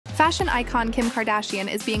Fashion icon Kim Kardashian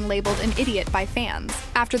is being labeled an idiot by fans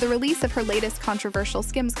after the release of her latest controversial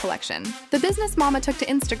Skims collection. The business mama took to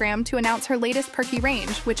Instagram to announce her latest perky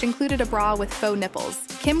range, which included a bra with faux nipples.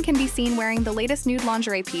 Kim can be seen wearing the latest nude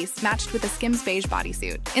lingerie piece matched with a Skims beige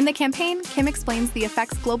bodysuit. In the campaign, Kim explains the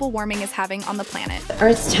effects global warming is having on the planet. The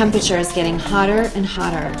Earth's temperature is getting hotter and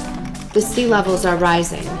hotter. The sea levels are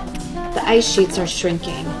rising. The ice sheets are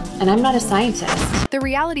shrinking, and I'm not a scientist. The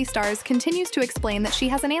reality stars continues to explain that she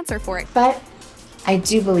has an answer for it. But I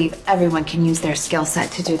do believe everyone can use their skill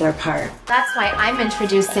set to do their part. That's why I'm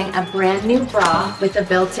introducing a brand new bra with a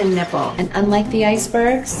built-in nipple. And unlike the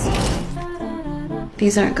icebergs,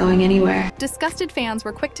 these aren't going anywhere. Disgusted fans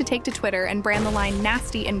were quick to take to Twitter and brand the line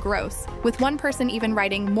nasty and gross, with one person even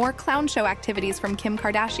writing more clown show activities from Kim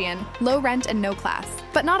Kardashian, low rent and no class.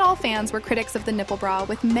 But not all fans were critics of the nipple bra,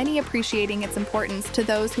 with many appreciating its importance to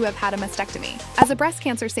those who have had a mastectomy. As a breast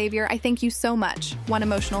cancer savior, I thank you so much, one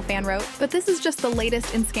emotional fan wrote. But this is just the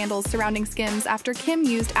latest in scandals surrounding Skims after Kim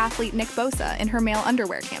used athlete Nick Bosa in her male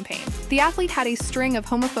underwear campaign. The athlete had a string of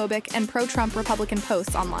homophobic and pro-Trump Republican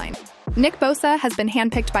posts online. Nick Bosa has been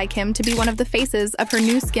handpicked by Kim to be one of the faces of her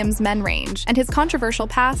new Skims men range, and his controversial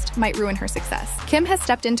past might ruin her success. Kim has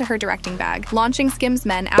stepped into her directing bag, launching Skims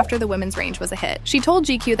men after the women's range was a hit. She told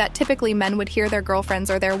GQ that typically men would hear their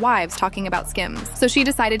girlfriends or their wives talking about Skims, so she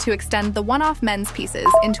decided to extend the one-off men's pieces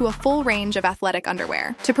into a full range of athletic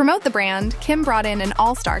underwear. To promote the brand, Kim brought in an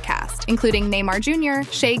all-star cast, including Neymar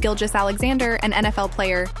Jr., Shai Gilgeous-Alexander, and NFL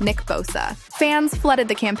player Nick Bosa. Fans flooded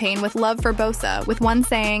the campaign with love for Bosa, with one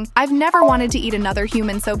saying, "I've never wanted to eat another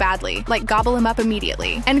human so badly, like gobble him up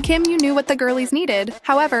immediately." And Kim, you knew what the girlies needed.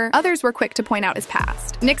 However, others were quick to point out his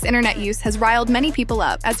past. Nick's internet use has riled many people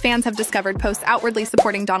up, as fans have discovered posts outwardly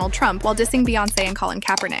supporting Donald Trump while dissing Beyoncé and Colin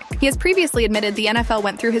Kaepernick. He has previously admitted the NFL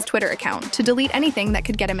went through his Twitter account to delete anything that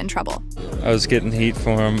could get him in trouble. I was getting heat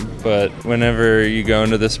for him, but whenever you go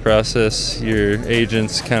into this process, your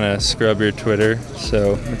agents kind of scrub your Twitter,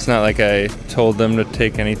 so it's not like I told them to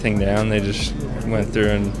take anything down. They just went through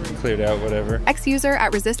and cleared out whatever. Ex-user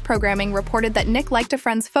at Resist Programming reported that Nick liked a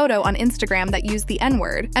friend's photo on Instagram that used the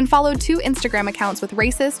N-word and followed 2 Instagram accounts with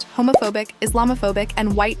racist, homophobic, Islamophobic,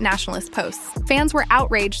 and white nationalist posts. Fans were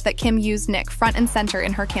outraged that Kim used Nick front and center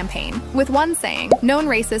in her campaign, with one saying, "Known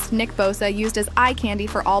racist Nick Bosa used as eye candy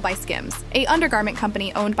for all by Skims, a undergarment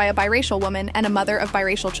company owned by a biracial woman and a mother of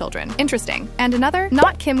biracial children. Interesting." And another,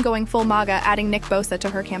 "Not Kim going full MAGA adding Nick Bosa to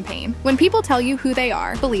her campaign. When people tell you who they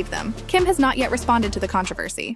are, believe them." Kim has not yet responded to the controversy.